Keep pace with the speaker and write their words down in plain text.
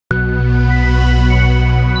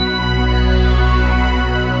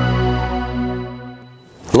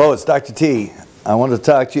Hello, it's Dr. T. I want to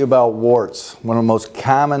talk to you about warts, one of the most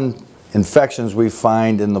common infections we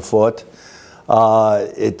find in the foot.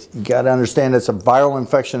 You got to understand it's a viral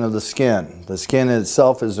infection of the skin. The skin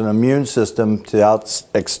itself is an immune system to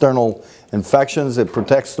external infections. It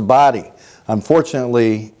protects the body.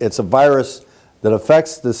 Unfortunately, it's a virus that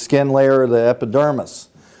affects the skin layer of the epidermis.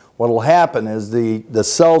 What will happen is the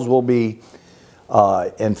cells will be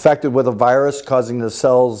infected with a virus, causing the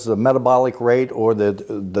cells, the metabolic rate or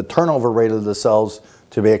the turnover rate of the cells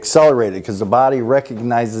to be accelerated because the body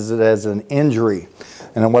recognizes it as an injury.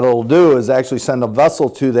 And then what it'll do is actually send a vessel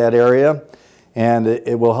to that area, and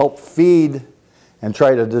it will help feed and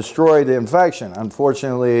try to destroy the infection.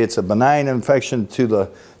 Unfortunately, it's a benign infection to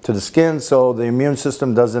the skin, so the immune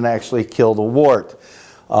system doesn't actually kill the wart.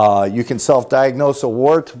 You can self-diagnose a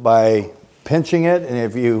wart by pinching it, and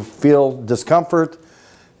if you feel discomfort,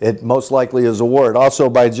 it most likely is a wart. Also,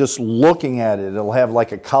 by just looking at it, it'll have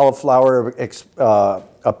like a cauliflower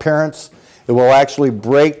appearance. It will actually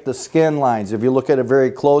break the skin lines. If you look at it very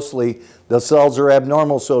closely, the cells are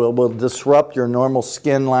abnormal, so it will disrupt your normal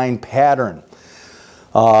skin line pattern.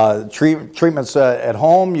 Treatments at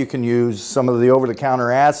home, you can use some of the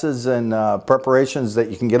over-the-counter acids and preparations that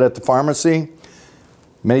you can get at the pharmacy.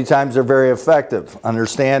 Many times they're very effective.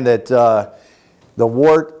 Understand that the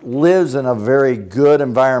wart lives in a very good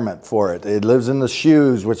environment for it. It lives in the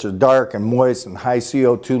shoes, which are dark and moist and high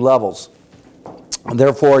CO2 levels.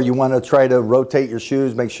 Therefore, you want to try to rotate your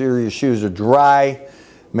shoes, make sure your shoes are dry,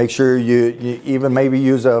 make sure you even maybe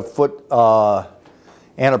use a foot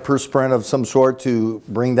antiperspirant of some sort to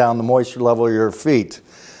bring down the moisture level of your feet.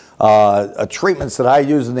 Treatments that I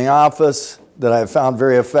use in the office that I've found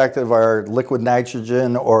very effective are liquid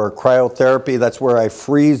nitrogen or cryotherapy. That's where I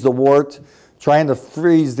freeze the wart, trying to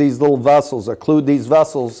freeze these little vessels, occlude these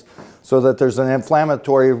vessels so that there's an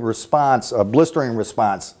inflammatory response, a blistering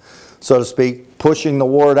response, so to speak, pushing the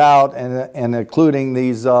wart out and occluding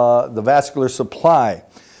these, the vascular supply.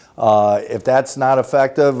 If that's not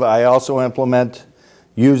effective, I also implement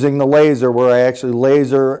using the laser, where I actually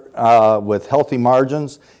laser with healthy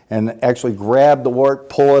margins and actually grab the wart,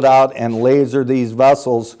 pull it out, and laser these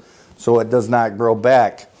vessels so it does not grow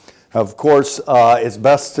back. Of course, it's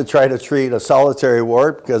best to try to treat a solitary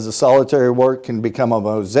wart, because a solitary wart can become a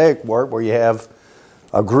mosaic wart where you have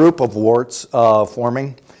a group of warts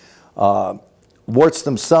forming. Warts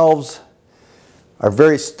themselves are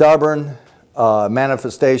very stubborn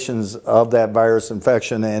manifestations of that virus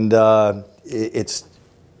infection, and it's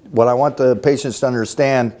what I want the patients to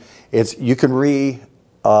understand. It's you can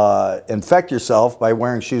infect yourself by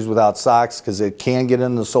wearing shoes without socks, because it can get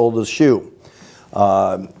in the sole of the shoe.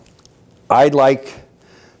 I'd like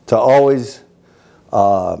to always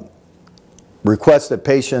request that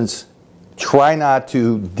patients try not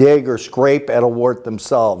to dig or scrape at a wart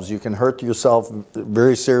themselves. You can hurt yourself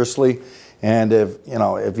very seriously, and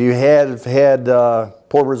if you have had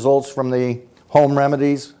poor results from the home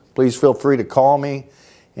remedies, please feel free to call me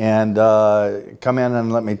and come in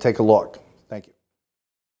and let me take a look.